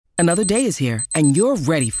Another day is here, and you're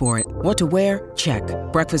ready for it. What to wear? Check.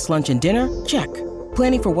 Breakfast, lunch, and dinner? Check.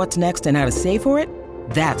 Planning for what's next and how to save for it?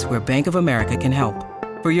 That's where Bank of America can help.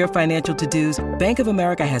 For your financial to-dos, Bank of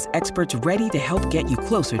America has experts ready to help get you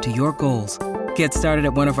closer to your goals. Get started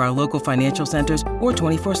at one of our local financial centers or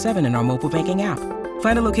 24/7 in our mobile banking app.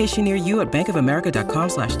 Find a location near you at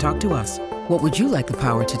bankofamerica.com/talktous. What would you like the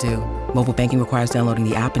power to do? Mobile banking requires downloading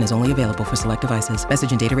the app and is only available for select devices.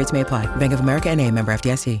 Message and data rates may apply. Bank of America N.A., member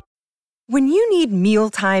FDIC. When you need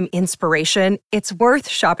mealtime inspiration, it's worth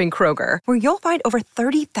shopping Kroger, where you'll find over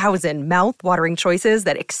 30,000 mouth-watering choices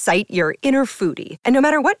that excite your inner foodie. And no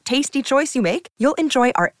matter what tasty choice you make, you'll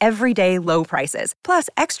enjoy our everyday low prices, plus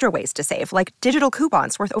extra ways to save, like digital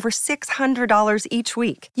coupons worth over $600 each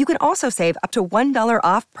week. You can also save up to $1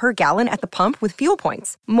 off per gallon at the pump with fuel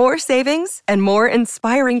points. More savings and more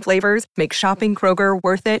inspiring flavors make shopping Kroger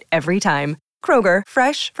worth it every time. Kroger,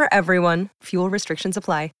 fresh for everyone. Fuel restrictions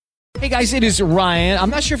apply. Hey guys, it is Ryan. I'm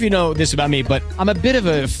not sure if you know this about me, but I'm a bit of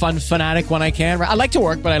a fun fanatic when I can. I like to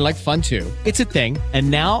work, but I like fun too. It's a thing. And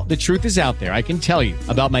now the truth is out there. I can tell you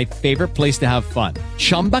about my favorite place to have fun.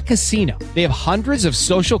 Chumba Casino. They have hundreds of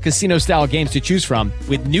social casino style games to choose from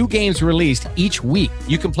with new games released each week.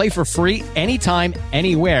 You can play for free anytime,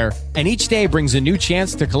 anywhere. And each day brings a new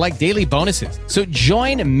chance to collect daily bonuses. So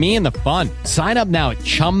join me in the fun. Sign up now at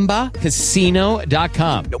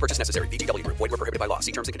ChumbaCasino.com. No purchase necessary. VGW Group. Void where prohibited by law.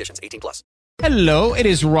 See terms and conditions. 18+. Hello, it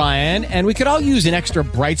is Ryan, and we could all use an extra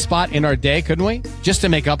bright spot in our day, couldn't we? Just to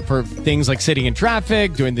make up for things like sitting in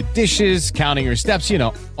traffic, doing the dishes, counting your steps, you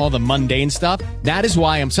know, all the mundane stuff. That is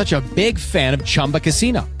why I'm such a big fan of Chumba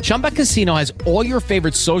Casino. Chumba Casino has all your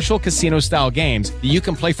favorite social casino-style games that you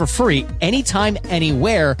can play for free anytime,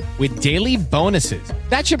 anywhere with daily bonuses.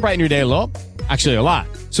 That should brighten your day a little. Actually, a lot.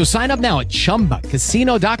 So sign up now at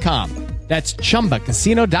ChumbaCasino.com. That's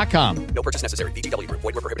ChumbaCasino.com. No purchase necessary. VGW Group.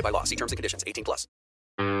 Void where prohibited by law. See terms and conditions. 18+.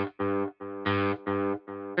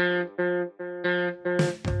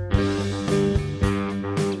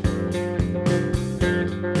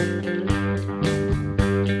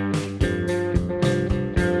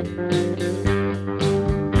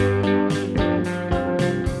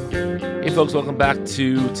 Hey folks, welcome back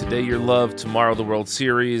to Today Your Love, Tomorrow the World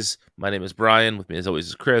Series. My name is Brian. With me as always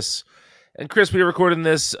is Chris. And Chris, we are recording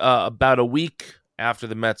this about a week after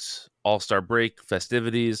the Mets All-Star break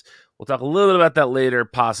festivities. We'll talk a little bit about that later,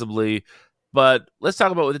 possibly. But let's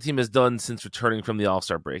talk about what the team has done since returning from the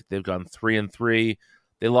All-Star break. They've gone 3-3.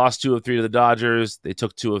 They lost 2 of 3 to the Dodgers. They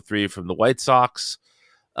took 2 of 3 from the White Sox.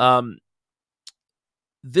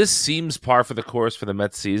 This seems par for the course for the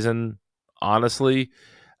Mets season, honestly.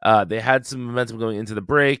 They had some momentum going into the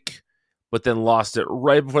break, but then lost it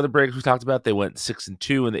right before the break, as we talked about. They went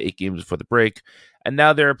 6-2 in the 8 games before the break, and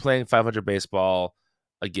now they're playing 500 baseball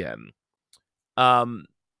again.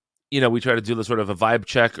 We try to do this sort of a vibe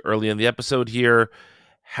check early in the episode here.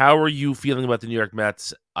 How are you feeling about the New York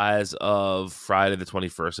Mets as of Friday, the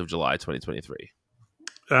 21st of July, 2023?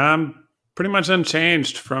 Pretty much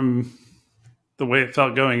unchanged from the way it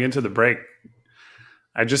felt going into the break.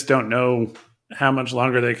 I just don't know how much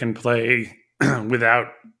longer they can play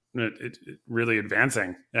without it really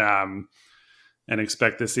advancing, and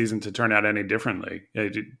expect this season to turn out any differently.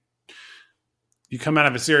 You come out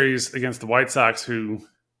of a series against the White Sox, who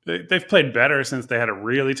they've played better since they had a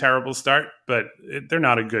really terrible start, but they're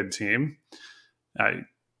not a good team,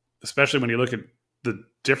 especially when you look at the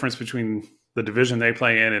difference between the division they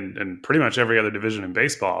play in and pretty much every other division in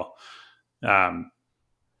baseball. I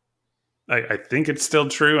think it's still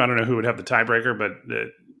true. I don't know who would have the tiebreaker, but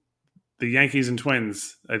the Yankees and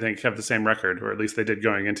Twins, I think, have the same record, or at least they did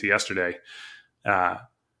going into yesterday.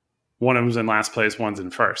 One of them's in last place, one's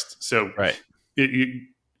in first. So right.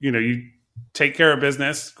 You take care of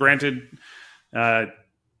business. Granted, the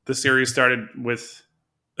series started with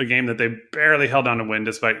a game that they barely held on to win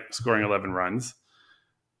despite scoring 11 runs.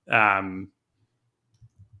 And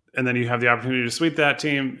then you have the opportunity to sweep that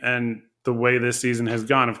team. And the way this season has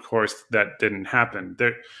gone, of course, that didn't happen.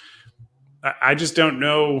 I just don't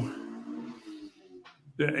know.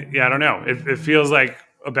 Yeah, I don't know. It feels like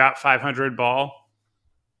about 500 ball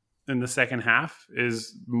in the second half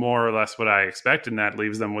is more or less what I expect, and that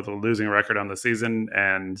leaves them with a losing record on the season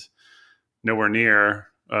and nowhere near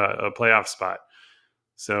a playoff spot.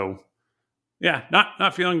 So, yeah,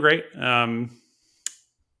 not feeling great.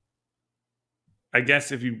 I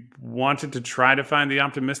guess if you wanted to try to find the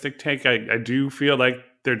optimistic take, I do feel like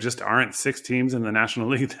there just aren't 6 teams in the National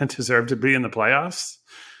League that deserve to be in the playoffs.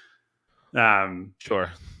 Sure.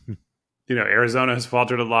 Arizona has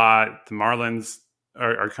faltered a lot. The Marlins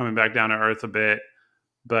are coming back down to earth a bit,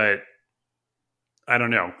 but I don't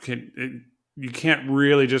know. you can't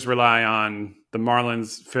really just rely on the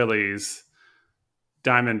Marlins, Phillies,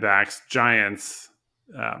 Diamondbacks, Giants,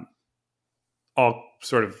 all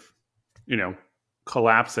sort of,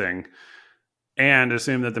 collapsing and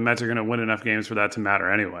assume that the Mets are going to win enough games for that to matter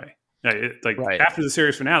anyway. Right. After the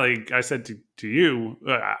series finale, I said to you,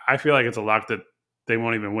 I feel like it's a lock that they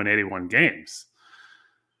won't even win 81 games.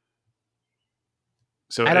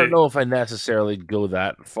 So I don't know if I necessarily go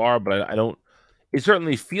that far, but I don't. It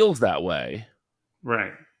certainly feels that way.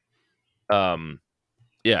 Right.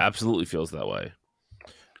 Yeah, absolutely feels that way.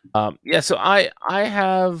 So I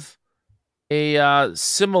have a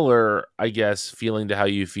similar, I guess, feeling to how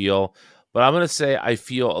you feel, but I'm going to say I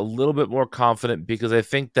feel a little bit more confident because I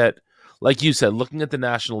think that, like you said, looking at the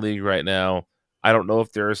National League right now, I don't know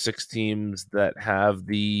if there are 6 teams that have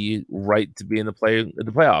the right to be in the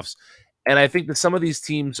playoffs, and I think that some of these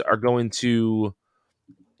teams are going to,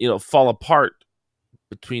 fall apart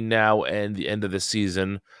between now and the end of the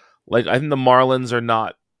season. Like, I think the Marlins are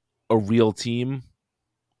not a real team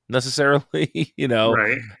necessarily.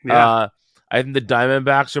 Right. Yeah. I think the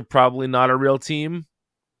Diamondbacks are probably not a real team.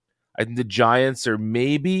 I think the Giants are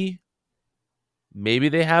maybe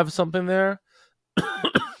they have something there.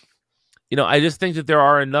 I just think that there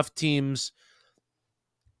are enough teams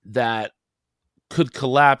that could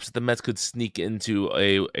collapse. The Mets could sneak into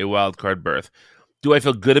a wild card berth. Do I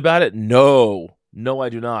feel good about it? No, I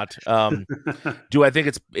do not. Do I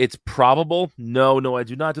think it's probable? No, I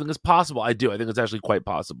do not. Do I think it's possible? I do. I think it's actually quite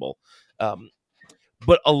possible.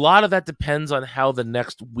 But a lot of that depends on how the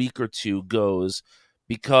next week or two goes,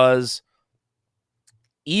 because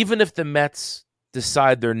even if the Mets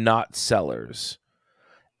decide they're not sellers,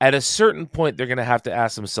 at a certain point they're going to have to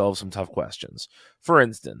ask themselves some tough questions. For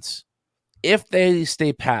instance, if they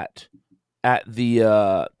stay pat at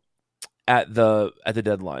the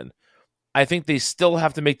deadline, I think they still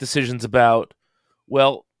have to make decisions about,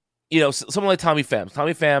 someone like Tommy Pham.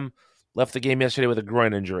 Tommy Pham left the game yesterday with a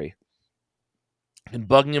groin injury and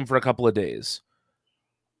bugging him for a couple of days.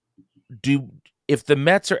 If the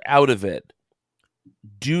Mets are out of it,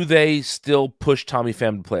 do they still push Tommy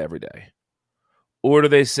Pham to play every day? Or do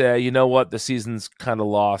they say, you know what, the season's kind of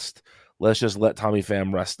lost, let's just let Tommy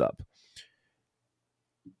Pham rest up?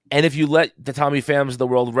 And if you let the Tommy Phams of the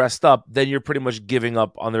world rest up, then you're pretty much giving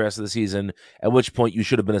up on the rest of the season, at which point you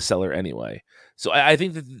should have been a seller anyway. So I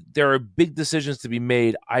think that there are big decisions to be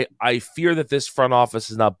made. I fear that this front office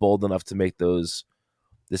is not bold enough to make those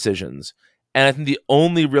decisions. And I think the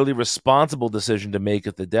only really responsible decision to make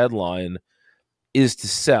at the deadline is to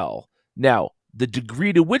sell. Now, the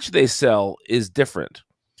degree to which they sell is different.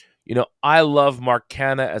 I love Mark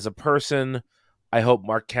Canha as a person. I hope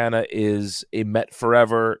Mark Canha is a Met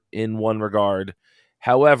forever in one regard.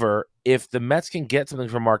 However, if the Mets can get something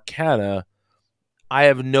from Mark Canha, I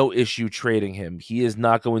have no issue trading him. He is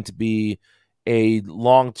not going to be a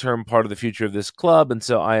long-term part of the future of this club, and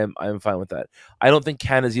so I am fine with that. I don't think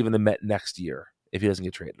Canha is even the Met next year if he doesn't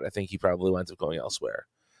get traded. I think he probably winds up going elsewhere.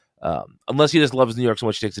 Unless he just loves New York so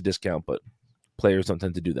much he takes a discount, but players don't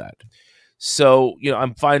tend to do that. So,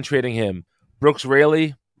 I'm fine trading him. Brooks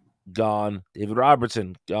Raley, gone. David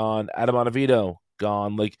Robertson, gone. Adam Ottavino,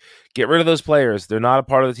 gone. Get rid of those players. They're not a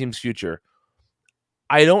part of the team's future.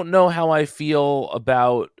 I don't know how I feel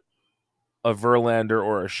about a Verlander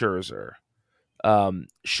or a Scherzer.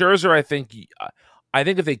 Scherzer, I think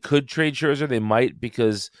if they could trade Scherzer, they might,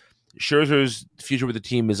 because Scherzer's future with the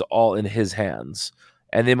team is all in his hands,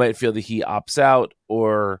 and they might feel that he opts out,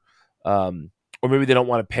 or maybe they don't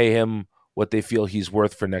want to pay him what they feel he's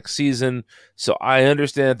worth for next season. So I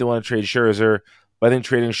understand that they want to trade Scherzer, but I think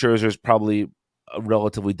trading Scherzer is probably a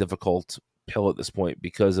relatively difficult pill at this point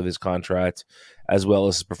because of his contract as well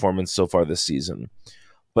as his performance so far this season.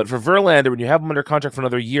 But for Verlander, when you have him under contract for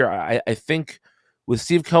another year, I think with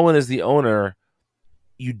Steve Cohen as the owner,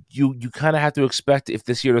 you kind of have to expect, if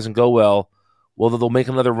this year doesn't go well, that they'll make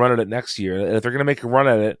another run at it next year. And if they're going to make a run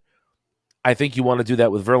at it, I think you want to do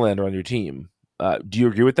that with Verlander on your team. Do you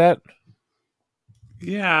agree with that?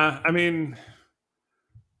 Yeah, I mean,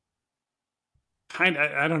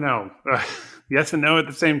 I don't know. Yes and no at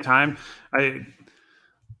the same time. I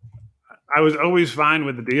was always fine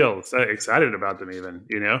with the deals, excited about them even,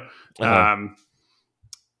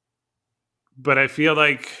 but I feel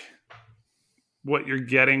like what you're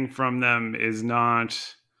getting from them is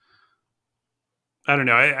not, I don't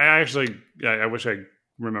know. I wish I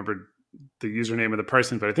remembered the username of the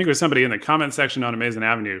person, but I think it was somebody in the comment section on Amazing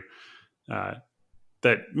Avenue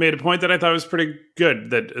that made a point that I thought was pretty good.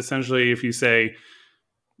 That essentially, if you say,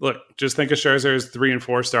 look, just think of Scherzer's 3 and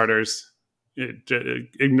 4 starters,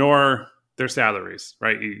 ignore their salaries,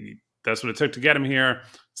 right? That's what it took to get him here.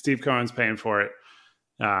 Steve Cohen's paying for it.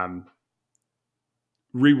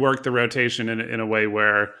 Rework the rotation in a way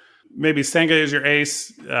where maybe Senga is your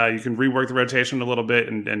ace. You can rework the rotation a little bit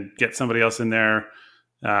and get somebody else in there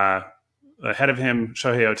ahead of him.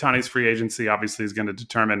 Shohei Ohtani's free agency obviously is going to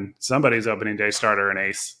determine somebody's opening day starter and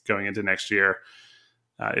ace going into next year.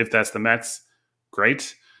 If that's the Mets,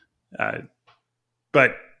 great.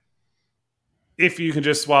 But if you can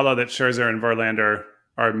just swallow that Scherzer and Verlander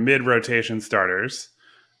are mid-rotation starters,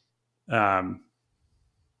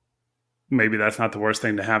 maybe that's not the worst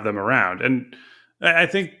thing to have them around. And I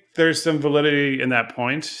think there's some validity in that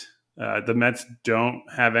point. The Mets don't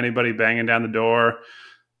have anybody banging down the door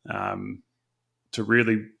to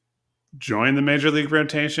really join the major league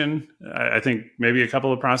rotation. I think maybe a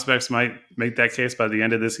couple of prospects might make that case by the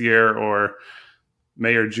end of this year or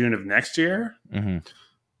May or June of next year. Mm-hmm.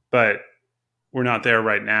 But we're not there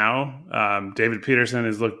right now. David Peterson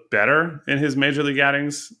has looked better in his major league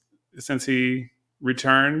outings since he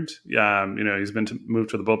returned. He's been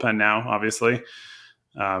moved to the bullpen now, obviously,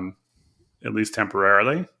 at least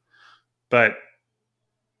temporarily. But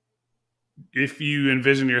if you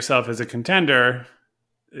envision yourself as a contender,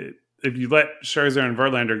 if you let Scherzer and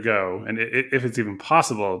Verlander go, and if it's even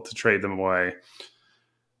possible to trade them away,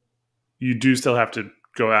 you do still have to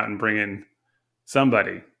go out and bring in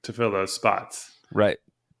somebody to fill those spots. Right.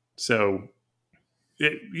 So,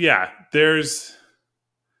 there's,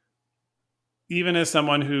 even as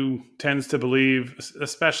someone who tends to believe,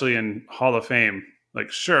 especially in Hall of Fame,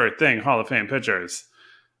 like sure thing, Hall of Fame pitchers,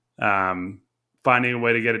 finding a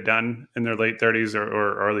way to get it done in their late 30s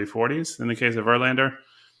or early 40s. In the case of Verlander,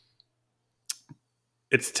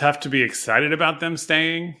 it's tough to be excited about them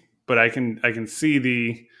staying, but I can see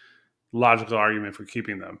the logical argument for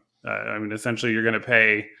keeping them. Essentially, you're going to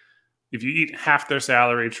pay, if you eat half their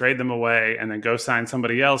salary, trade them away, and then go sign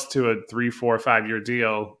somebody else to a 3, 4, 5 year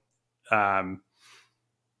deal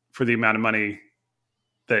for the amount of money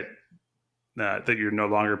that you're no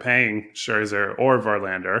longer paying Scherzer or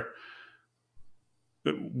Verlander.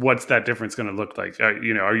 What's that difference going to look like? Are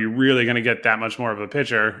you really going to get that much more of a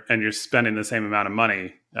pitcher and you're spending the same amount of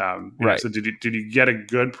money? Right. So did you get a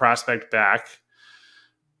good prospect back,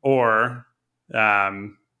 or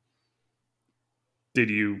did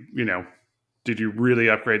you really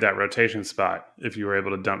upgrade that rotation spot if you were able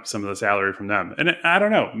to dump some of the salary from them? And I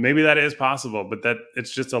don't know, maybe that is possible, but that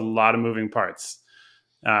it's just a lot of moving parts.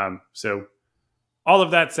 So all of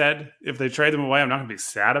that said, if they trade them away, I'm not going to be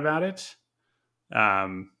sad about it.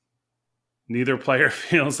 Neither player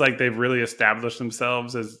feels like they've really established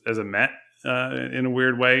themselves as a Met in a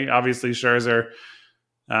weird way. Obviously, Scherzer,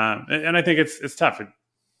 and I think it's tough.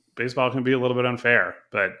 Baseball can be a little bit unfair,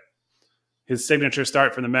 but his signature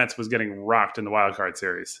start for the Mets was getting rocked in the wild card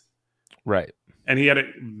series. Right. And he had a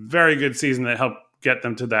very good season that helped get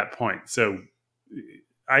them to that point. So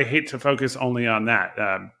I hate to focus only on that.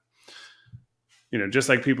 Just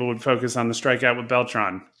like people would focus on the strikeout with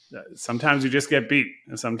Beltran. Sometimes you just get beat,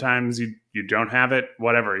 and sometimes you don't have it,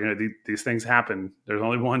 whatever. These things happen. There's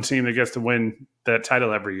only one team that gets to win that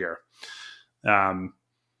title every year.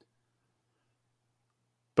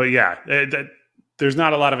 But there's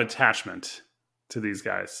not a lot of attachment to these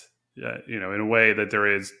guys, in a way that there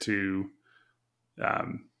is to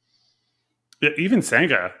even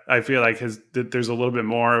Senga. I feel like there's a little bit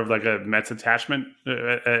more of like a Mets attachment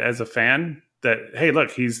as a fan. That, hey,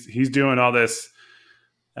 look, he's doing all this,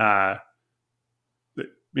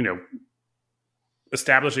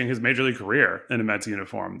 establishing his major league career in a Mets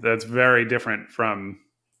uniform. That's very different from,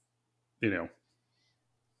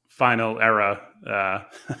 final era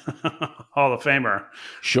Hall of Famer.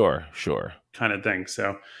 Sure. Kind of thing.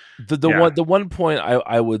 So the one point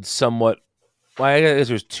I would somewhat, I guess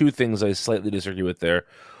there's two things I slightly disagree with there.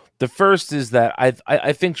 The first is that I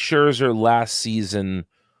think Scherzer last season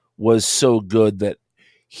was so good that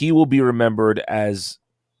he will be remembered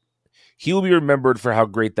for how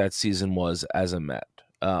great that season was as a Met.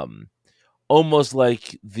 Almost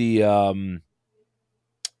like the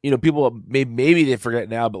people maybe they forget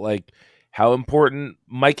now, but like how important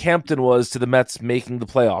Mike Hampton was to the Mets making the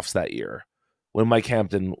playoffs that year when Mike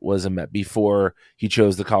Hampton was a Met before he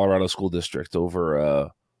chose the Colorado School District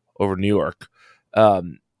over New York. I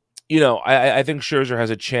think Scherzer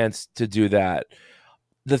has a chance to do that.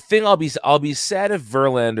 The thing I'll be sad if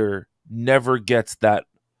Verlander never gets that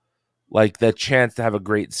chance to have a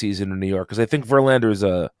great season in New York, because I think Verlander is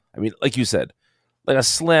like you said, like a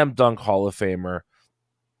slam dunk Hall of Famer,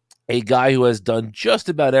 a guy who has done just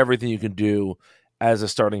about everything you can do as a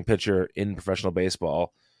starting pitcher in professional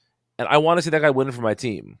baseball, and I want to see that guy win for my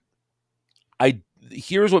team.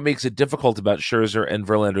 Here's what makes it difficult about Scherzer and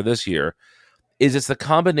Verlander this year is it's the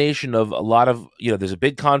combination of a lot of, there's a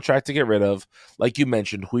big contract to get rid of, like you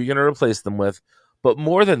mentioned, who you're going to replace them with. But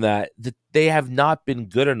more than that, they have not been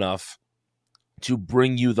good enough to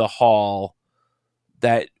bring you the haul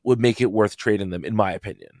that would make it worth trading them, in my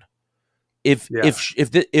opinion. If Scherzer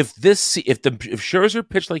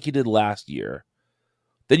pitched like he did last year,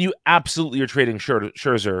 then you absolutely are trading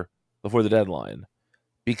Scherzer before the deadline,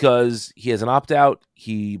 because he has an opt-out.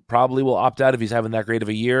 He probably will opt out if he's having that great of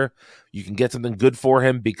a year. You can get something good for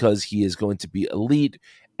him because he is going to be elite.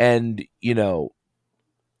 And,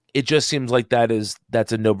 it just seems like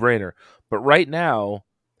that's a no-brainer. But right now,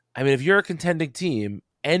 I mean, if you're a contending team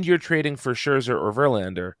and you're trading for Scherzer or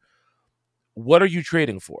Verlander, what are you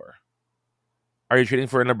trading for? Are you trading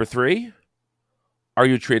for a number 3? Are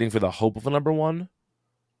you trading for the hope of a number 1?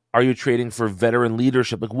 Are you trading for veteran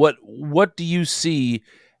leadership? Like, what do you see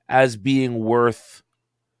as being worth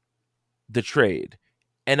the trade?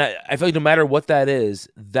 And I feel like no matter what that is,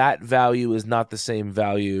 that value is not the same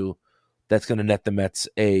value that's going to net the Mets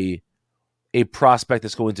a prospect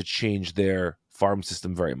that's going to change their farm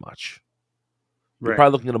system very much. You're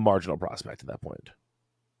probably looking at a marginal prospect at that point.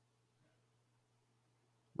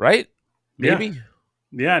 Right? Maybe?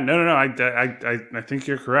 Yeah. No. I think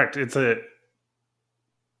you're correct. It's a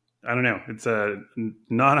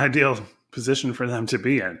non-ideal position for them to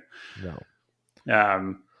be in. No.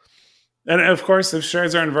 And of course, if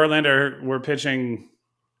Scherzer and Verlander were pitching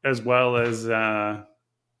as well as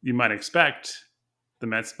you might expect, the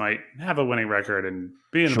Mets might have a winning record and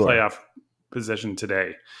be in a playoff position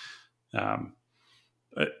today.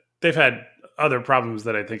 But they've had other problems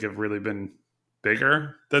that I think have really been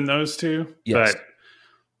bigger than those two. Yes.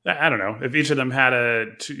 But I don't know if each of them had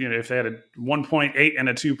if they had a 1.8 and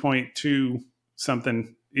a 2.2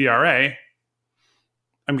 something ERA,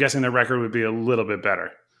 I'm guessing their record would be a little bit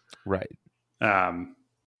better. Right.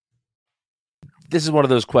 This is one of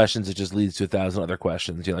those questions that just leads to 1,000 other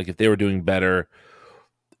questions. Like, if they were doing better,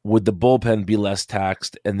 would the bullpen be less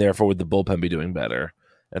taxed, and therefore would the bullpen be doing better?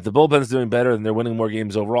 If the bullpen's doing better and they're winning more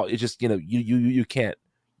games overall, it's just, you can't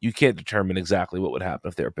determine exactly what would happen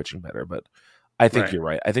if they were pitching better. But I think you're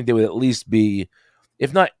right. I think they would at least be,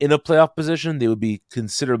 if not in a playoff position, they would be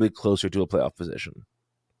considerably closer to a playoff position.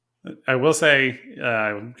 I will say,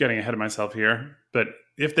 I'm getting ahead of myself here, but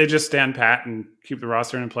if they just stand pat and keep the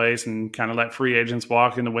roster in place and kind of let free agents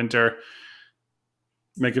walk in the winter,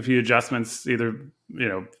 make a few adjustments, either,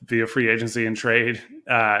 via free agency and trade,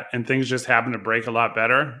 and things just happen to break a lot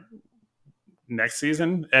better next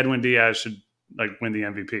season, Edwin Diaz should win the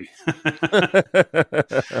MVP.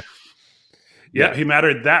 Yeah, he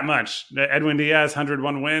mattered that much. Edwin Diaz,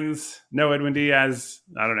 101 wins. No Edwin Diaz,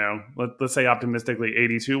 I don't know. Let's say optimistically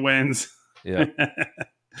 82 wins. Yeah.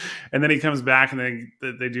 And then he comes back and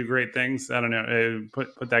they do great things. I don't know.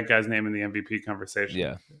 Put that guy's name in the MVP conversation.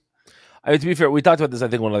 Yeah. I mean, to be fair, we talked about this, I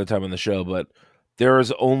think, one other time on the show, but there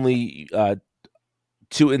is only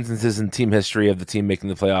 2 instances in team history of the team making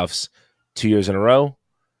the playoffs 2 years in a row.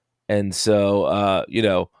 And so,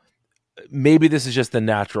 maybe this is just the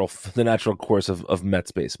natural course of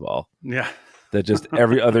Mets baseball. Yeah. That just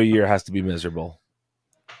every other year has to be miserable.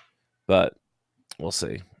 But we'll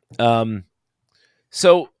see.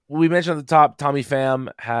 So we mentioned at the top, Tommy Pham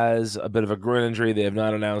has a bit of a groin injury. They have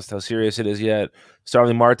not announced how serious it is yet.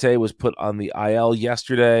 Starling Marte was put on the IL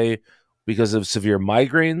yesterday because of severe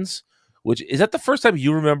migraines. Which, is that the first time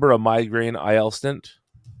you remember a migraine IL stint?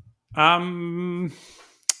 I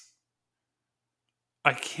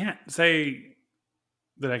can't say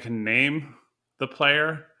that I can name the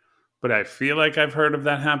player, but I feel like I've heard of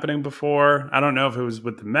that happening before. I don't know if it was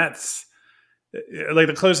with the Mets.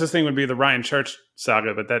 The closest thing would be the Ryan Church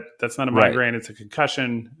saga, but that's not a migraine. Right. It's a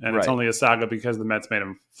concussion, and It's only a saga because the Mets made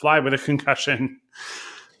him fly with a concussion.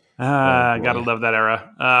 Gotta love that era.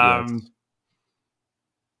 Yes.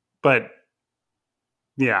 But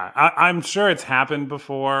yeah, I'm sure it's happened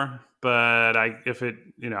before, but I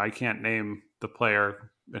can't name the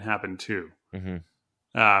player it happened to. Mm-hmm.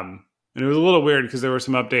 And it was a little weird because there were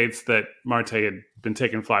some updates that Marte had been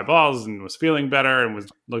taking fly balls and was feeling better and was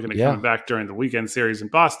looking at coming back during the weekend series in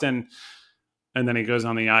Boston. And then he goes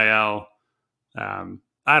on the IL.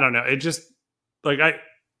 I don't know. It just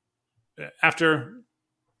after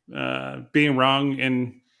being wrong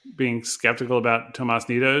in being skeptical about Tomas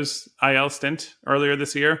Nido's IL stint earlier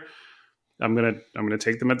this year, I'm gonna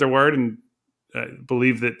take them at their word and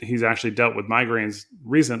believe that he's actually dealt with migraines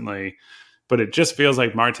recently. But it just feels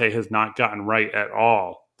like Marte has not gotten right at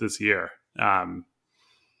all this year.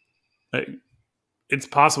 It's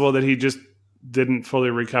possible that he just didn't fully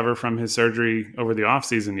recover from his surgery over the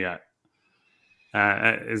offseason yet.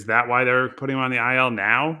 Is that why they're putting him on the IL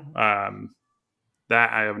now?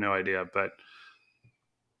 That I have no idea, but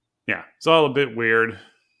yeah, it's all a bit weird.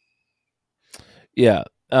 Yeah.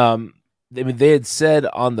 I mean, they had said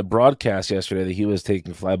on the broadcast yesterday that he was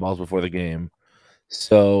taking fly balls before the game.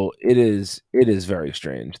 So it is very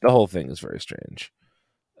strange. The whole thing is very strange.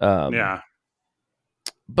 Yeah.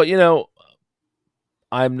 But,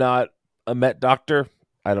 I'm not a Met doctor.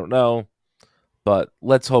 I don't know. But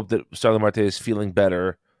let's hope that Starling Marte is feeling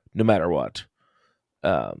better no matter what.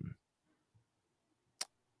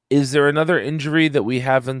 Is there another injury that we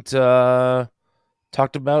haven't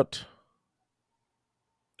talked about?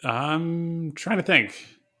 I'm trying to think.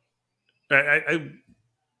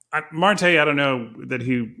 Marte, I don't know that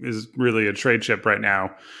he is really a trade chip right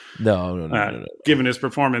now. No. Given his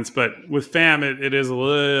performance. But with Pham, it is a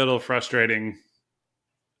little frustrating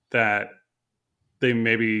that they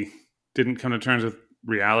maybe didn't come to terms with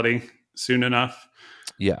reality soon enough.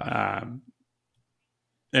 Yeah.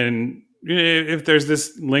 And if there's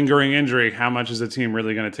this lingering injury, how much is a team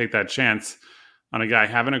really going to take that chance on a guy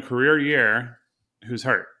having a career year who's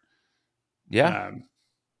hurt? Yeah.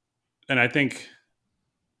 And I think,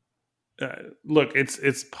 look,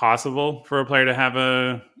 it's possible for a player to have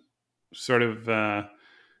a sort of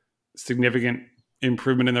significant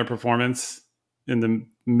improvement in their performance in the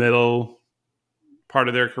middle part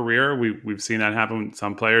of their career. We've seen that happen with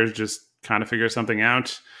some players just kind of figure something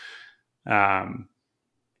out.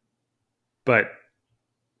 But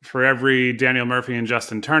for every Daniel Murphy and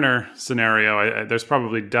Justin Turner scenario, there's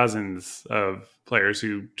probably dozens of players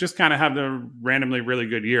who just kind of have the randomly really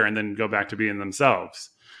good year and then go back to being themselves.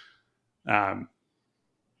 I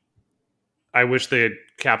wish they had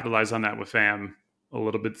capitalized on that with Pham a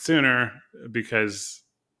little bit sooner, because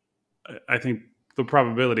I think the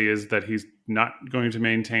probability is that he's not going to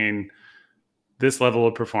maintain this level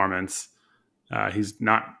of performance. He's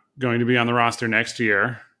not going to be on the roster next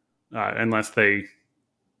year unless they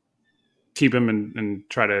keep him and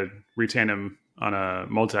try to retain him on a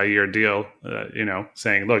multi-year deal,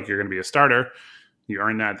 saying, look, you're going to be a starter. You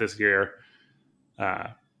earned that this year.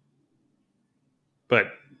 But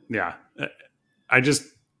yeah,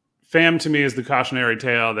 Pham to me is the cautionary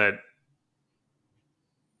tale that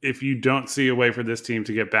if you don't see a way for this team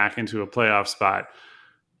to get back into a playoff spot,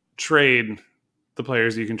 trade the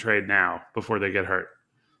players you can trade now before they get hurt.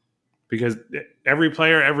 Because every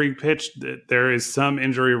player, every pitch, there is some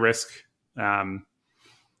injury risk.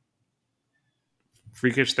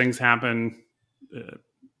 Freakish things happen,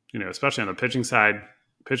 especially on the pitching side.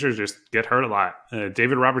 Pitchers just get hurt a lot.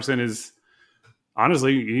 David Robertson is,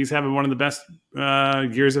 honestly, he's having one of the best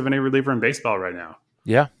years of any reliever in baseball right now.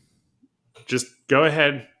 Yeah. Just go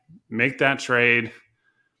ahead, make that trade.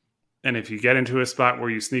 And if you get into a spot where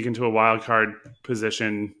you sneak into a wild card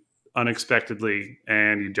position unexpectedly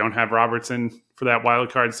and you don't have Robertson for that wild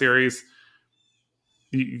card series,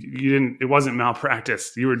 it wasn't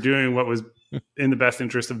malpractice. You were doing what was in the best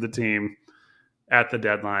interest of the team at the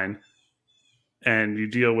deadline, and you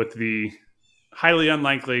deal with the highly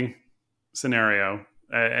unlikely scenario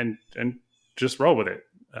and just roll with it.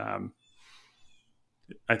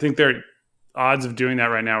 I think their odds of doing that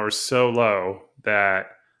right now are so low that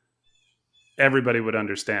everybody would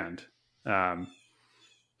understand. I'm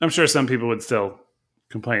sure some people would still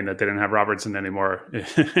complain that they didn't have Robertson anymore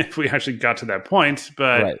if we actually got to that point.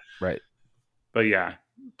 But right. But yeah,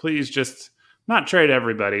 please just not trade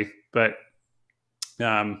everybody, but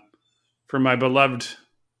for my beloved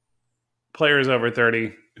players over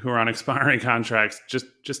 30 who are on expiring contracts,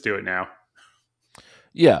 just do it now.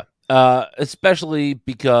 Yeah, especially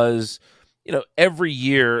because every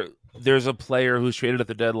year there's a player who's traded at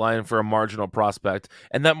the deadline for a marginal prospect,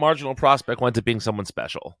 and that marginal prospect went to being someone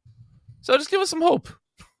special. So just give us some hope.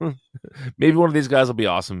 Maybe one of these guys will be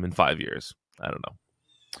awesome in 5 years. I don't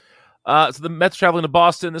know. So the Mets traveling to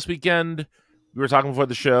Boston this weekend. We were talking before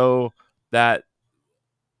the show that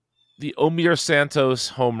the Omir Santos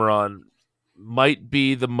home run might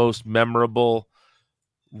be the most memorable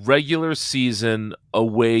regular season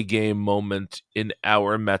away game moment in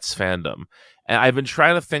our Mets fandom. And I've been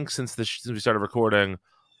trying to think since we started recording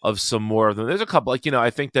of some more of them. There's a couple, I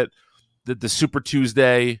think that the Super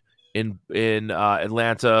Tuesday in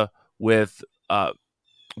Atlanta with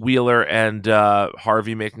Wheeler and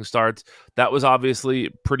Harvey making starts, that was obviously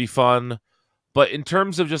pretty fun. But in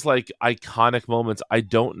terms of just like iconic moments, I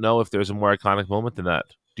don't know if there's a more iconic moment than that.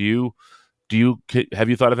 Have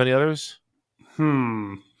you thought of any others? I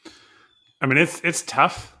mean, it's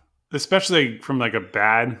tough, especially from like a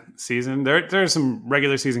bad season. There are some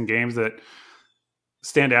regular season games that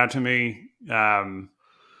stand out to me.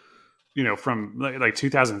 From like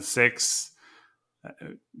 2006,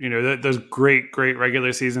 those great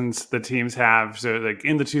regular seasons the teams have. So like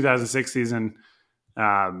in the 2006 season,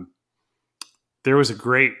 there was a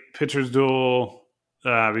great pitcher's duel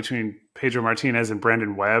between Pedro Martinez and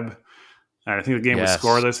Brandon Webb. And I think the game was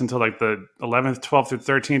scoreless until like the 11th, 12th, or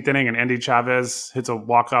 13th inning, and Andy Chavez hits a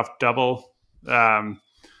walk-off double. I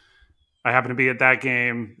happen to be at that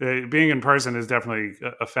game. Being in person is definitely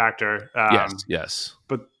a factor. Yes.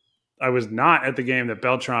 But I was not at the game that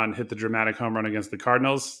Beltran hit the dramatic home run against the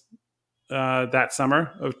Cardinals that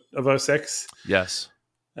summer of 06. Yes.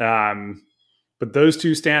 But those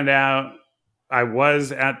two stand out. I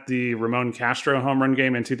was at the Ramon Castro home run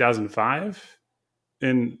game in 2005. I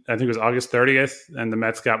think it was August 30th, and the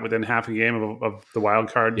Mets got within half a game of the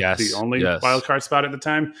wild card, the only wild card spot at the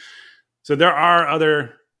time. So there are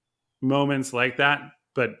other moments like that,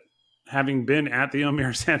 but having been at the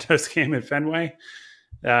Omir Santos game at Fenway,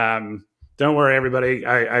 don't worry, everybody.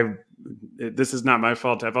 This is not my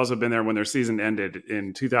fault. I've also been there when their season ended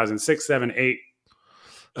in 2006, 7, 8,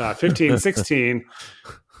 15, 16,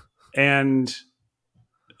 and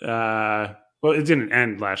well, it didn't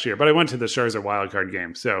end last year, but I went to the Scherzer wildcard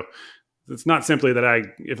game. So it's not simply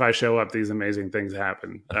that if I show up, these amazing things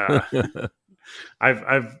happen.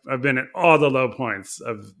 I've been at all the low points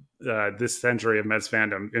of this century of Mets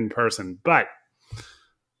fandom in person. But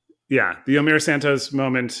yeah, the Omir Santos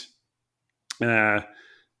moment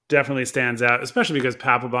definitely stands out, especially because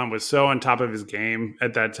Papelbon was so on top of his game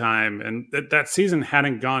at that time. And that season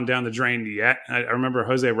hadn't gone down the drain yet. I remember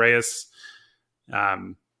Jose Reyes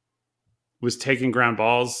was taking ground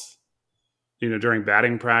balls, during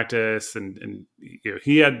batting practice, and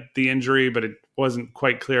he had the injury, but it wasn't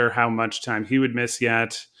quite clear how much time he would miss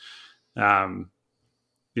yet. Delgado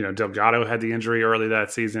had the injury early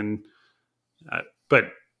that season, but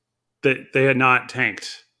they had not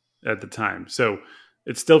tanked at the time, so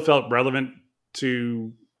it still felt relevant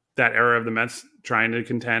to that era of the Mets trying to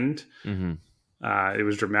contend. Mm-hmm. It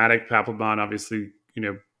was dramatic. Papelbon, obviously,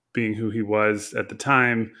 being who he was at the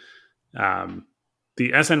time. The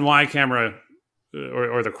SNY camera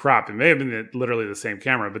or the crop, it may have been literally the same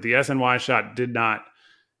camera, but the SNY shot did not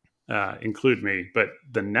include me. But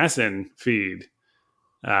the NESN feed,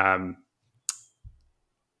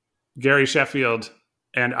 Gary Sheffield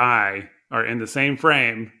and I are in the same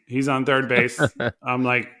frame. He's on third base. I'm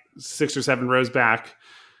like 6 or 7 rows back,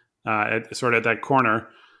 at that corner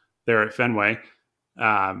there at Fenway.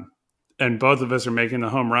 And both of us are making the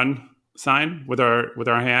home run sign with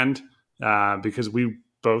our hand. Because we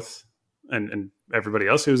both and everybody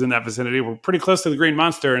else who was in that vicinity were pretty close to the Green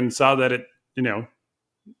Monster and saw that it,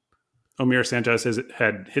 Omir Santos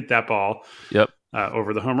had hit that ball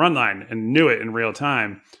over the home run line and knew it in real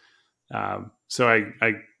time. So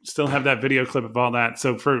I still have that video clip of all that.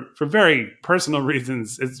 So for very personal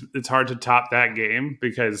reasons, it's hard to top that game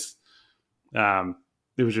because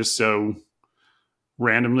it was just so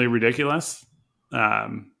randomly ridiculous.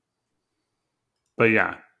 But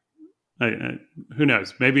yeah. Who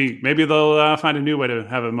knows? Maybe they'll find a new way to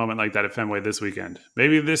have a moment like that at Fenway this weekend.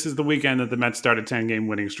 Maybe this is the weekend that the Mets start a 10-game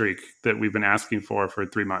winning streak that we've been asking for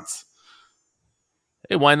 3 months.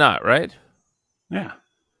 Hey, why not, right? Yeah.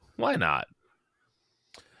 Why not?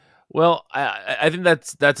 Well, I think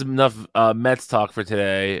that's enough Mets talk for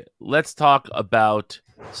today. Let's talk about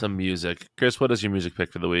some music. Chris, what is your music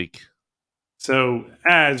pick for the week? So,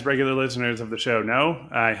 as regular listeners of the show know,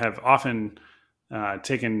 I have often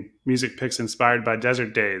taken music picks inspired by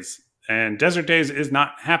Desert Days. And Desert Days is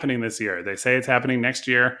not happening this year. They say it's happening next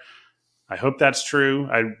year. I hope that's true.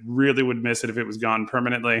 I really would miss it if it was gone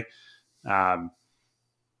permanently.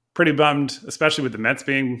 Pretty bummed, especially with the Mets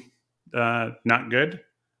being not good.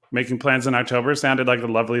 Making plans in October sounded like a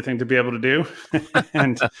lovely thing to be able to do.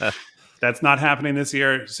 And that's not happening this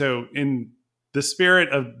year. So in the spirit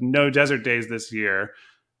of no Desert Days this year,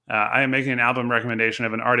 I am making an album recommendation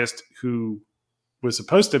of an artist who was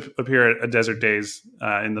supposed to appear at a Desert Days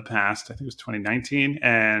in the past. I think it was 2019.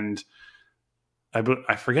 And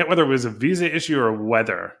I forget whether it was a visa issue or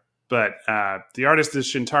weather, but the artist is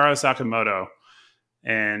Shintaro Sakamoto.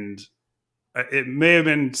 And it may have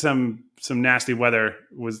been some nasty weather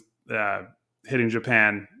was hitting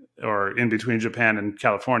Japan or in between Japan and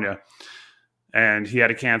California. And he had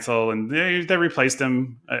to cancel, and they replaced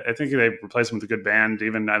him. I think they replaced him with a good band.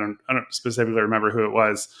 Even I don't specifically remember who it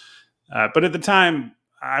was. But at the time,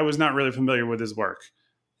 I was not really familiar with his work.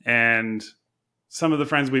 And some of the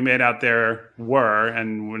friends we made out there were,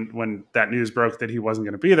 and when that news broke that he wasn't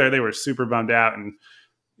going to be there, they were super bummed out. And,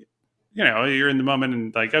 you're in the moment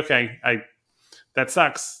and like, okay, that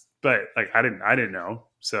sucks. But like, I didn't know.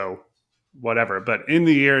 So whatever. But in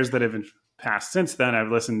the years that have passed since then,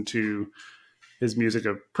 I've listened to his music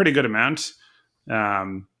a pretty good amount.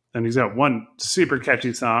 And he's got one super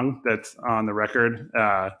catchy song that's on the record.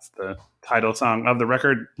 It's the title song of the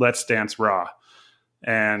record, Let's Dance Raw.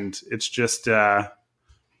 And it's just, I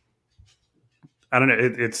don't know,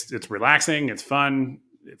 it's relaxing, it's fun,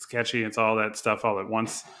 it's catchy, it's all that stuff all at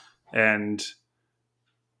once. And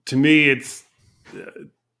to me, it's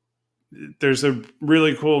there's a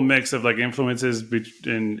really cool mix of like influences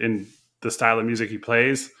in the style of music he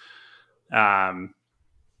plays.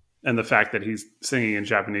 And the fact that he's singing in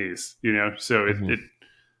Japanese, so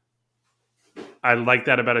I like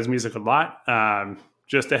that about his music a lot.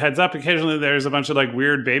 Just a heads up, occasionally there's a bunch of like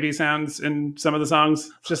weird baby sounds in some of the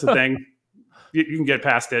songs. It's just a thing. You can get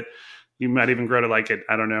past it. You might even grow to like it.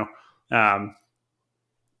 I don't know.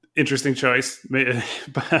 Interesting choice.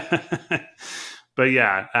 But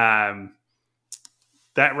yeah,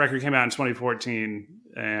 that record came out in 2014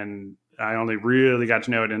 and I only really got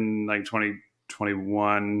to know it in like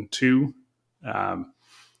 2021 too.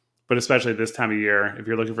 But especially this time of year, if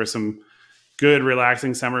you're looking for some good,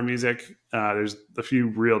 relaxing summer music, there's a few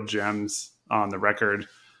real gems on the record.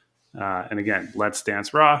 And again, Let's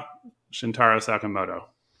Dance Raw, Shintaro Sakamoto.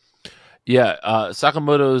 Yeah,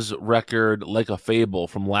 Sakamoto's record, Like a Fable,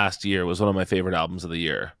 from last year was one of my favorite albums of the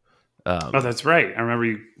year. Oh, that's right. I remember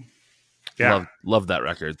you. Yeah, love that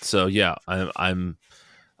record. So yeah, I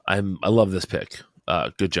love this pick.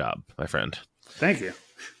 Good job, my friend. Thank you.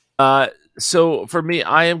 So for me,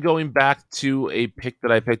 I am going back to a pick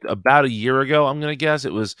that I picked about a year ago. I'm going to guess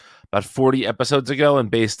it was about 40 episodes ago, and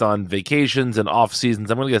based on vacations and off seasons,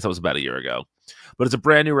 I'm going to guess that was about a year ago. But it's a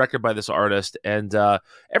brand new record by this artist, and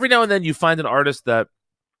every now and then you find an artist that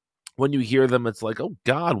when you hear them, it's like, oh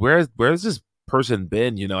God, where's this person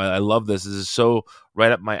been? I love this. This is so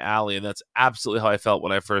right up my alley, and that's absolutely how I felt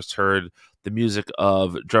when I first heard the music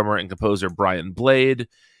of drummer and composer Brian Blade.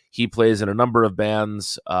 He plays in a number of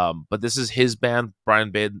bands, but this is his band,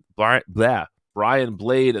 Brian Blade and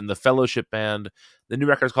the Fellowship Band. The new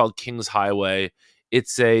record is called King's Highway.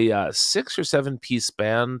 It's a 6 or 7 piece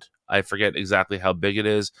band. I forget exactly how big it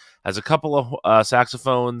is. Has a couple of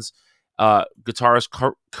saxophones, guitarist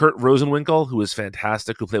Kurt Rosenwinkel, who is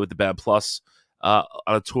fantastic, who played with the Bad Plus on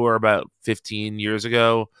a tour about 15 years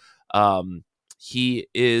ago. He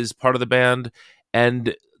is part of the band,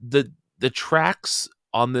 and the tracks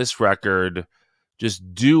on this record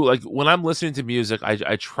just do, like, when I'm listening to music,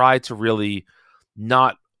 I try to really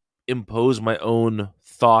not impose my own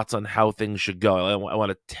thoughts on how things should go. I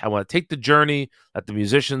want to take the journey that the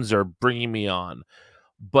musicians are bringing me on.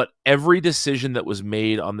 But every decision that was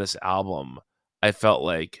made on this album, I felt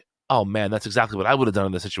like, oh man, that's exactly what I would have done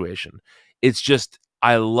in this situation. It's just,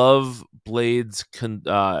 I love Blade's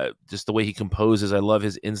just the way he composes. I love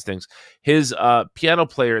his instincts. His piano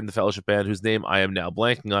player in the Fellowship Band, whose name I am now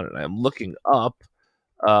blanking on, and I am looking up,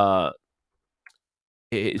 sort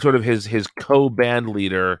of his co-band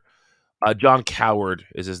leader, John Coward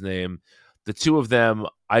is his name. The two of them,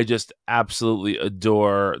 I just absolutely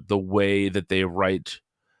adore the way that they write,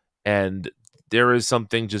 and there is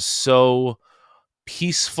something just so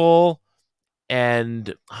peaceful.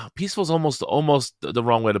 And peaceful is almost the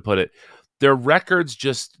wrong way to put it. Their records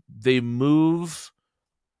they move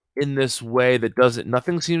in this way that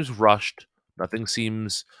nothing seems rushed, nothing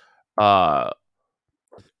seems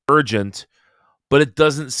urgent, but it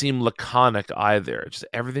doesn't seem laconic either.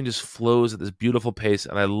 Everything just flows at this beautiful pace,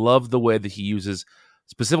 and I love the way that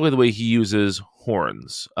specifically the way he uses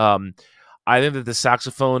horns. I think that the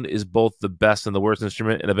saxophone is both the best and the worst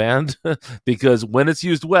instrument in a band because when it's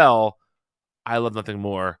used well, I love nothing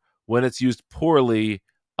more. When it's used poorly,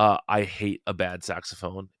 I hate a bad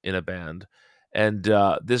saxophone in a band. And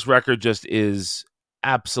this record just is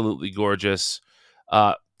absolutely gorgeous.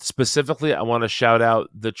 Specifically, I want to shout out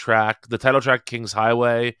the title track, King's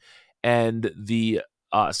Highway, and the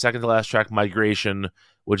second to last track, Migration,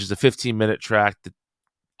 which is a 15-minute track that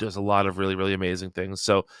does a lot of really, really amazing things.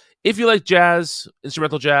 So if you like jazz,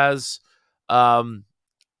 instrumental jazz,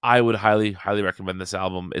 I would highly, highly recommend this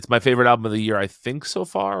album. It's my favorite album of the year, I think, so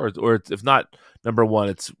far, or if not number one,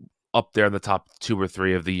 it's up there in the top 2 or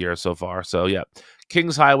 3 of the year so far. So yeah,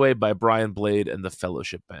 King's Highway by Brian Blade and the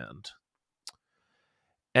Fellowship Band.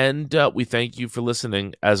 And we thank you for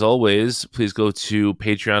listening. As always, please go to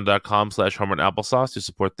patreon.com/homerunnapplesauce to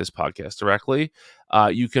support this podcast directly.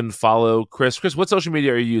 You can follow Chris. Chris, what social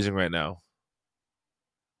media are you using right now?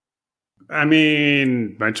 I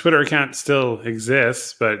mean, my Twitter account still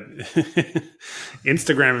exists, but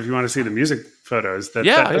Instagram, if you want to see the music photos, that's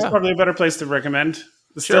probably a better place to recommend.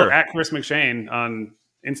 It's still at Chris McShane on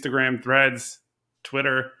Instagram, Threads,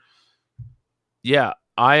 Twitter. Yeah.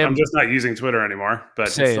 I'm just not using Twitter anymore, but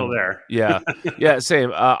Same. it's still there. Yeah,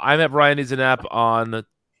 same. I'm at Brian Needs an App on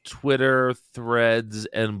Twitter, Threads,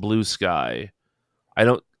 and Blue Sky. I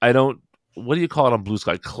don't. What do you call it on Blue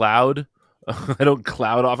Sky? Cloud. I don't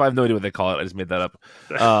cloud off. I have no idea what they call it. I just made that up.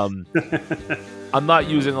 I'm not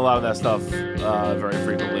using a lot of that stuff very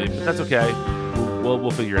frequently, but that's okay.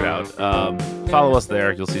 We'll figure it out. Follow us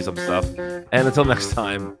there. You'll see some stuff. And until next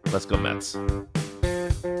time, let's go Mets.